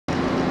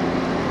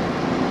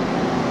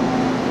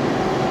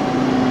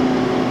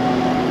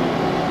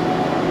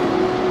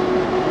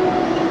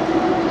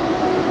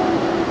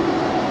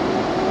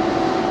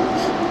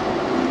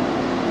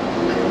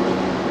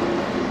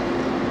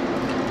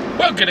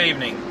Good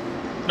evening,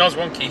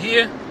 Noswonky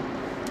here.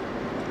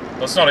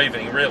 Well, it's not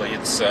evening really,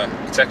 it's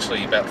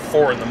actually about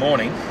 4 in the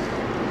morning,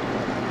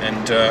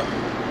 and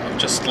I've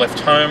just left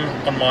home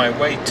on my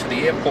way to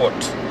the airport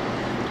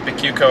to pick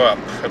Yuko up.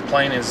 Her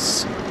plane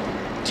is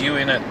due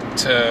in at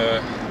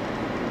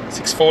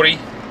 6:40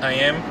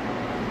 AM,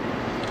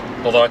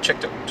 although I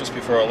checked it just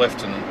before I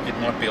left and it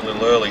might be a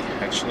little early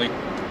actually.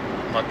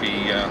 It might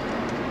be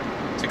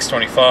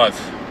 6:25.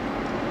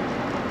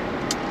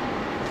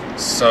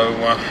 So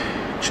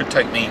it should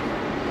take me,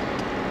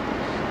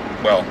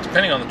 well,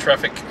 depending on the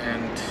traffic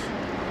and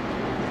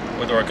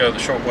whether I go the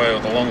short way or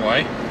the long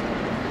way,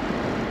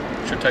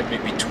 it should take me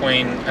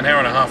between an hour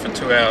and a half and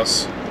 2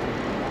 hours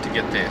to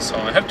get there. So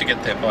I have to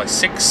get there by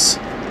 6,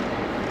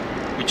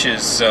 which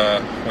is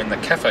when the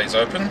cafe's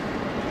open.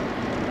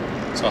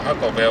 So I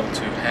hope I'll be able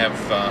to have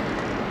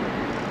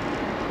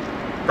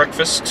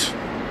breakfast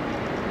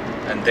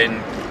and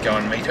then go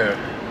and meet her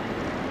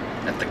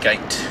at the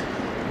gate.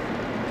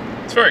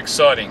 It's very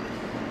exciting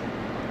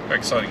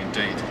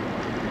indeed.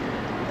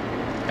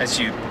 As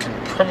you can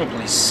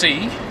probably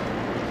see,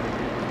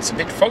 it's a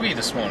bit foggy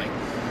this morning.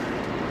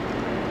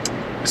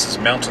 This is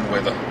mountain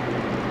weather.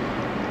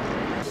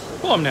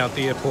 Well, I'm now at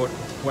the airport,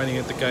 waiting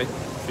at the gate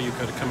for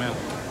Yuko to come out.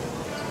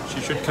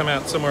 She should come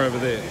out somewhere over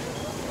there.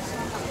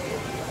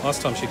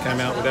 Last time she came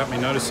out without me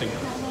noticing. I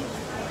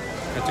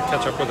had to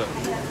catch up with her.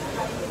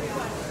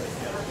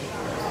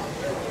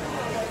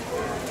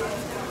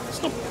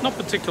 It's not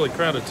particularly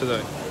crowded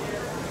today,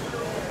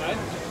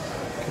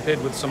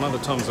 compared with some other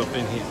times I've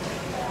been here.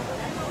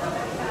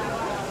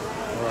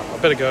 Alright, I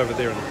better go over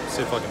there and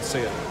see if I can see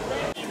her.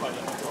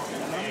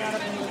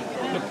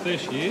 Look, there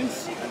she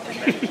is.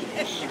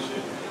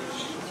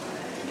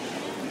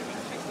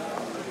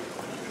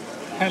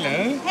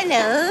 Hello.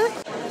 Hello.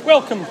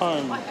 Welcome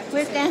home.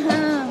 Welcome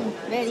home.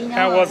 Very nice.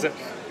 How was it?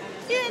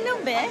 Yeah,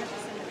 not bad.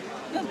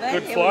 Not bad.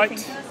 Good flight?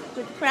 Everything.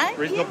 Good flight.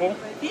 Reasonable?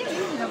 Yeah,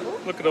 reasonable.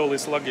 Look at all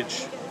this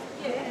luggage.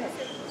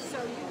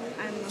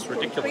 I'm It's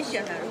ridiculous.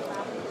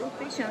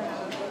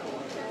 Professional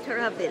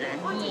traveler.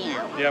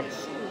 Yeah. Yep.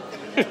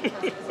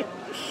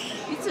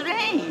 It's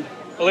rain.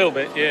 A little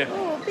bit, yeah.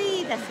 Oh,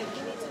 be the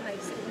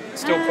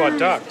Still quite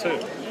dark too.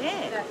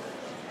 Yeah.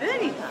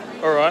 Very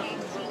dark. Alright,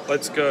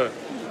 let's go.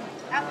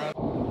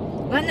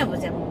 One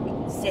of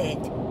them said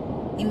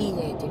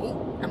immediately,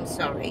 I'm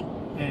sorry.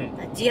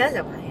 But the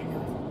other one,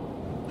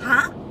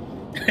 huh?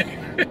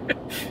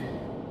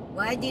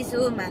 Why this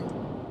woman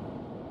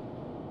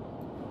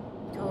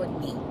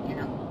told me,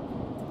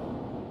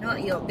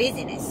 not your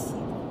business.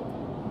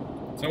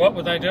 So what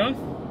were they doing?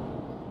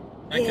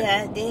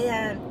 They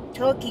are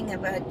talking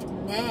about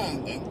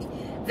men and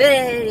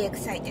very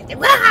excited.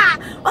 Wow!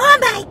 Oh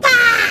my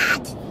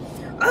God!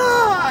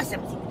 Oh,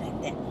 something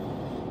like that.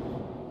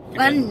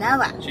 1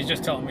 hour. She's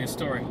just telling me a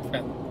story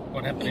about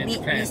what happened in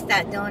Japan.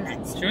 Mr.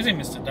 Donuts. She was in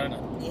Mr.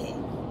 Donut. Yeah,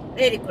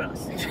 very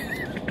close.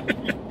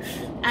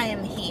 I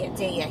am here,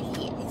 they are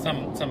here.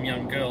 Some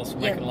young girls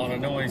making a lot of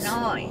noise.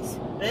 Noise,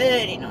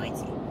 very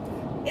noisy.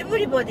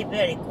 Everybody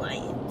very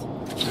quiet.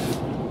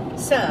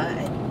 So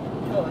I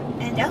told,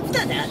 and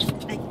after that,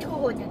 I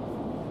told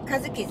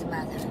Kazuki's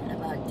mother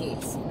about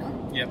this,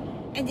 Yep.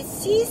 And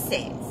she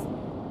says,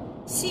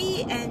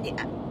 she and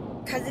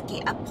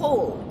Kazuki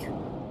appalled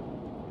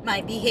my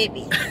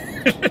behavior.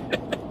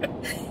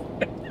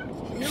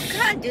 You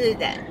can't do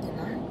that,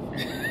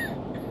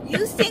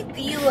 You think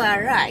you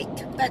are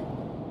right, but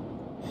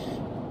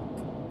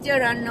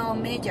there are no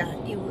measure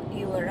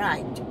you are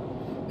right.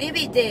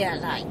 Maybe they are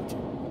right.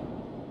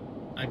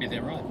 Maybe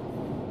they're right.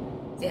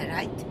 They're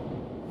right?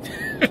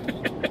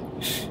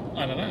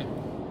 I don't know.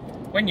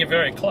 When you're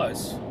very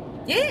close,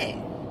 Yeah,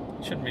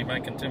 you shouldn't be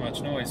making too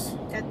much noise.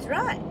 that's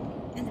right.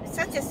 And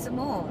such a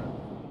small,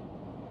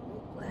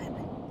 what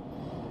happened?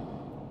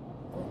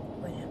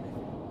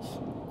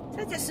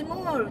 Such a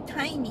small,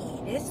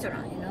 tiny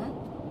restaurant,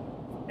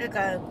 like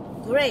a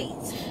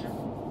Grace,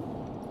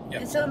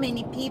 Yep. And so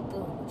many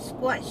people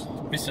squashed.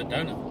 Mr.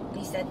 Donut.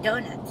 Mr.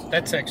 Donuts.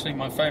 That's actually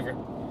my favourite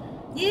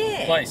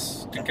Yeah.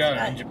 place to that's go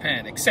right. in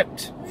Japan,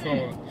 except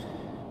for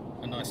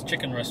a nice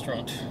chicken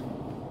restaurant.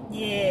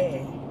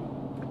 Yeah.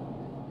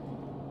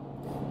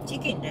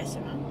 Chicken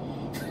restaurant.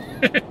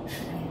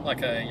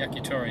 Like a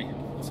yakitori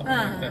or something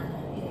like that.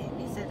 Yeah,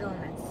 Mr.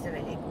 Donuts is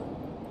very good.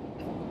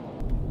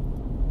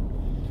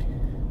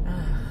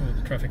 Oh,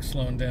 the traffic's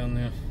slowing down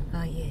now.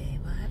 Oh yeah,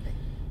 what happened?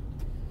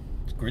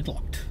 It's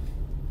gridlocked.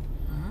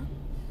 Huh?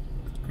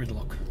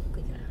 Gridlock.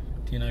 Good.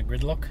 Do you know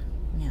gridlock?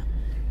 No.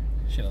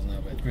 She doesn't know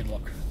about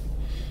gridlock.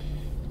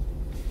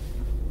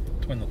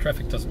 It's when the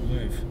traffic doesn't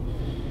move.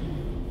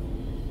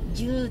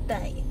 渋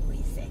滞,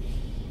 we say.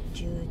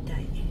 渋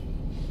滞.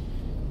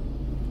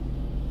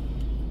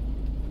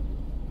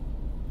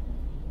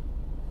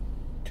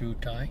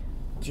 Jutai?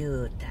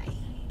 渋滞.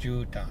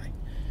 Jutai.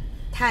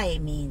 Tai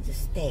means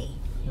stay.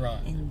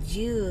 Right. And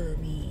ju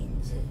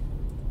means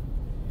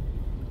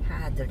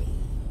hardly.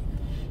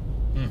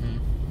 Mm-hmm.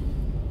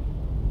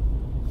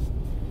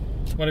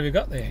 What have you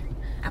got there?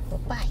 Apple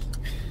pie.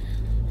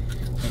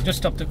 I've just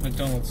stopped at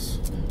McDonald's.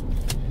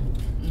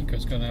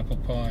 Yuko's got an apple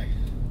pie.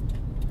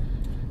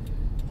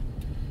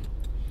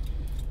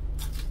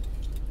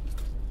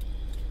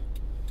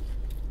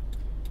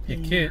 You're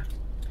Yeah. cute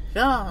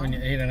So, when you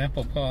eat an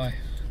apple pie.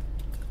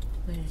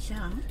 well, so,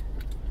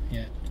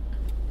 Yeah.